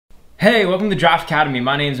Hey, welcome to Draft Academy.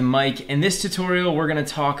 My name is Mike. In this tutorial, we're going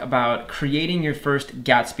to talk about creating your first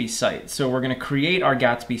Gatsby site. So we're going to create our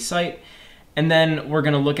Gatsby site, and then we're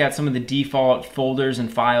going to look at some of the default folders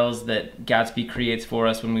and files that Gatsby creates for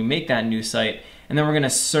us when we make that new site. And then we're going to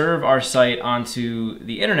serve our site onto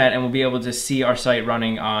the internet, and we'll be able to see our site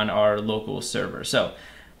running on our local server. So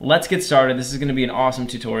let's get started. This is going to be an awesome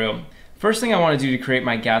tutorial. First thing I want to do to create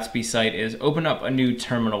my Gatsby site is open up a new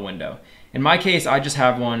terminal window. In my case, I just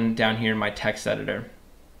have one down here in my text editor.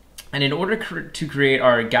 And in order to create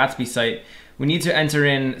our Gatsby site, we need to enter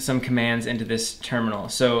in some commands into this terminal.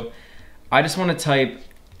 So I just want to type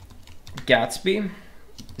Gatsby,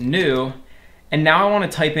 new, and now I want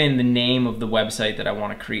to type in the name of the website that I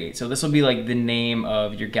want to create. So this will be like the name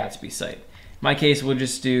of your Gatsby site. In my case, we'll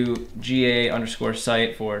just do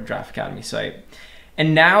GA_site for Draft Academy site.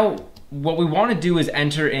 And now what we want to do is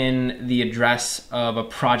enter in the address of a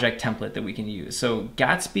project template that we can use. So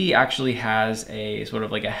Gatsby actually has a sort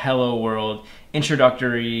of like a hello world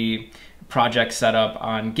introductory project set up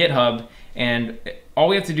on GitHub, and all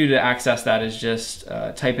we have to do to access that is just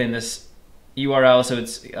type in this URL. So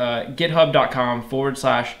it's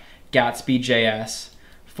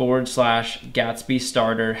github.com/gatsbyjs/Gatsby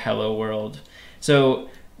starter hello world. So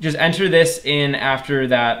just enter this in after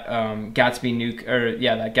that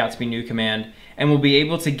Gatsby new command, and we'll be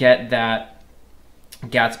able to get that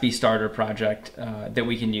Gatsby starter project that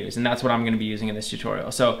we can use, and that's what I'm going to be using in this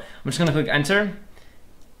tutorial. So I'm just going to click enter,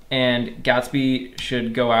 and Gatsby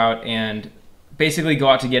should go out and basically go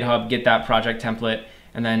out to GitHub, get that project template,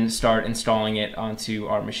 and then start installing it onto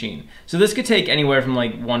our machine. So this could take anywhere from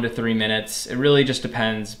like 1 to 3 minutes. It really just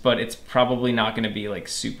depends, but it's probably not going to be like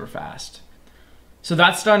super fast. So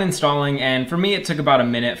that's done installing, and for me it took about a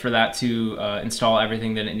minute for that to install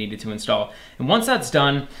everything that it needed to install. And once that's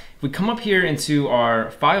done, if we come up here into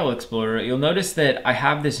our file explorer, you'll notice that I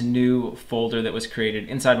have this new folder that was created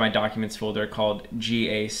inside my documents folder called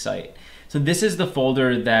GA site. So this is the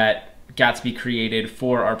folder that Gatsby created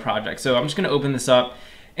for our project. So I'm just going to open this up,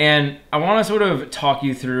 and I want to sort of talk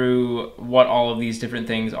you through what all of these different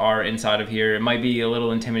things are inside of here. It might be a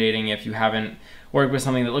little intimidating if you haven't worked with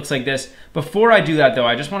something that looks like this. Before I do that though,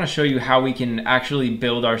 I just want to show you how we can actually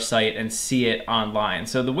build our site and see it online.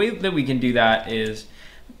 So the way that we can do that is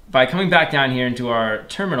by coming back down here into our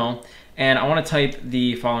terminal, and I want to type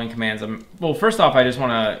the following commands. Well, first off, I just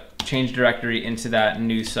want to change directory into that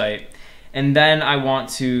new site, and then I want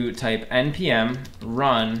to type npm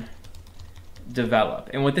run develop.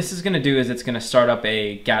 And what this is going to do is it's going to start up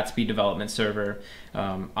a Gatsby development server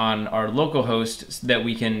on our local host so that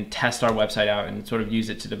we can test our website out and sort of use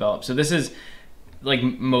it to develop. So this is like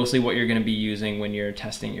mostly what you're going to be using when you're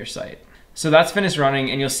testing your site. So that's finished running,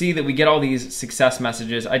 and you'll see that we get all these success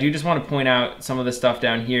messages. I do just want to point out some of the stuff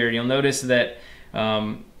down here. You'll notice that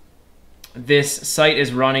this site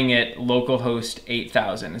is running at localhost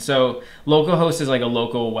 8000. So localhost is like a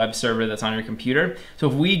local web server that's on your computer. So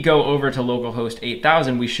if we go over to localhost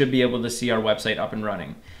 8000, we should be able to see our website up and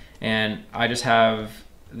running. And I just have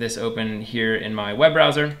this open here in my web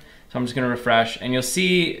browser. So I'm just going to refresh, and you'll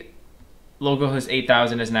see localhost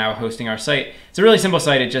 8000 is now hosting our site. It's a really simple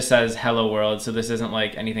site. It just says hello world. So this isn't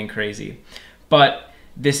like anything crazy, but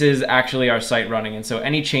this is actually our site running, and so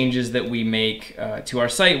any changes that we make to our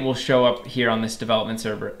site will show up here on this development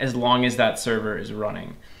server as long as that server is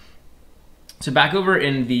running. So back over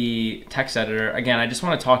in the text editor, again, I just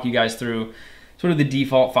want to talk you guys through sort of the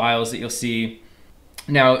default files that you'll see.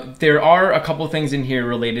 Now, there are a couple things in here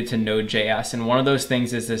related to Node.js, and one of those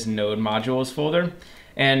things is this node modules folder.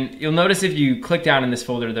 And you'll notice if you click down in this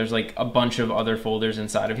folder, there's like a bunch of other folders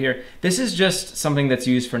inside of here. This is just something that's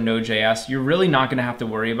used for Node.js. You're really not going to have to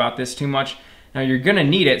worry about this too much. Now, you're going to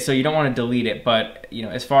need it, so you don't want to delete it. But you know,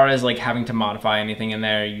 as far as like having to modify anything in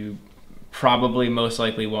there, you probably most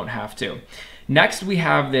likely won't have to. Next, we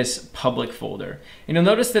have this public folder. And you'll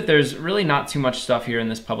notice that there's really not too much stuff here in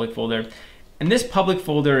this public folder. And this public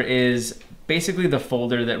folder is basically the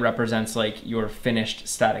folder that represents like your finished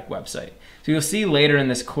static website. So you'll see later in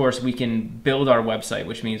this course we can build our website,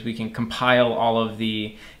 which means we can compile all of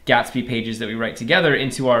the Gatsby pages that we write together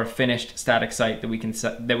into our finished static site that we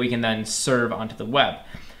can then serve onto the web.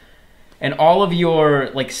 And all of your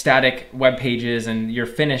like static web pages and your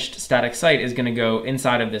finished static site is going to go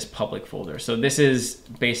inside of this public folder. So this is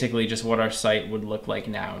basically just what our site would look like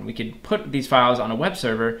now, and we could put these files on a web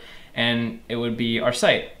server and it would be our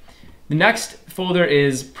site. The next folder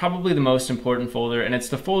is probably the most important folder, and it's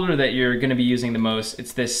the folder that you're going to be using the most.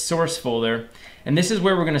 It's this source folder, and this is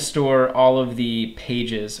where we're going to store all of the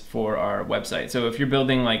pages for our website. So if you're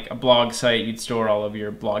building like a blog site, you'd store all of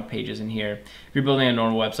your blog pages in here. If you're building a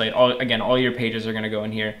normal website, all your pages are going to go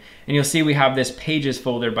in here. And you'll see we have this pages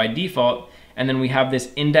folder by default, and then we have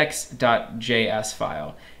this index.js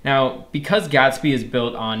file. Now, because Gatsby is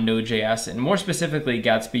built on Node.js, and more specifically,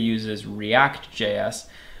 Gatsby uses React.js,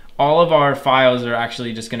 all of our files are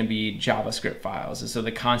actually just going to be JavaScript files. And so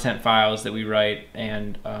the content files that we write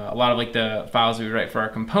and a lot of like the files that we write for our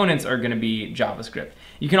components are going to be JavaScript.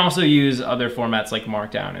 You can also use other formats like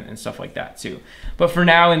Markdown and stuff like that too. But for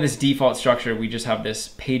now, in this default structure, we just have this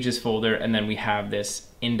pages folder, and then we have this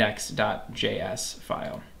index.js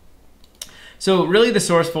file. So really the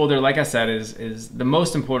source folder, like I said, is the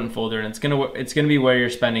most important folder, and it's gonna be where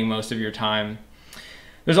you're spending most of your time.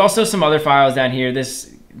 There's also some other files down here.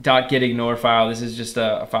 This .gitignore file, this is just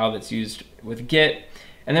a file that's used with Git.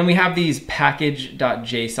 And then we have these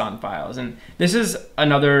package.json files. And this is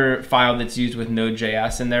another file that's used with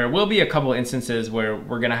Node.js. And there will be a couple instances where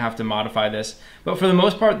we're going to have to modify this. But for the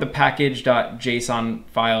most part, the package.json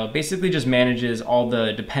file basically just manages all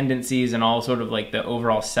the dependencies and all sort of like the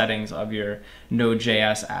overall settings of your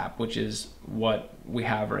Node.js app, which is what we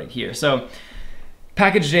have right here. So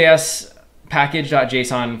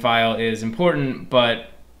package.json file is important, but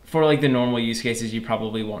for like the normal use cases, you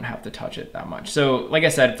probably won't have to touch it that much. So like I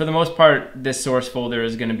said, for the most part, this source folder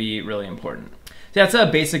is going to be really important. So that's a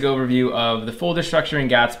basic overview of the folder structure in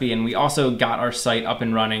Gatsby, and we also got our site up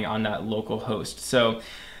and running on that local host. So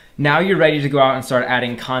now you're ready to go out and start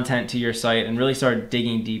adding content to your site and really start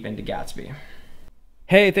digging deep into Gatsby.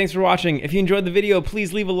 Hey, thanks for watching. If you enjoyed the video,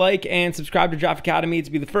 please leave a like and subscribe to Draft Academy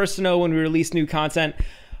to be the first to know when we release new content.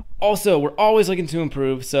 Also, we're always looking to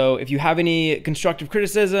improve, so if you have any constructive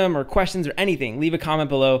criticism or questions or anything, leave a comment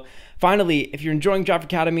below. Finally, if you're enjoying Draft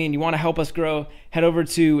Academy and you want to help us grow, head over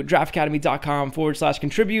to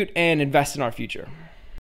draftacademy.com/contribute and invest in our future.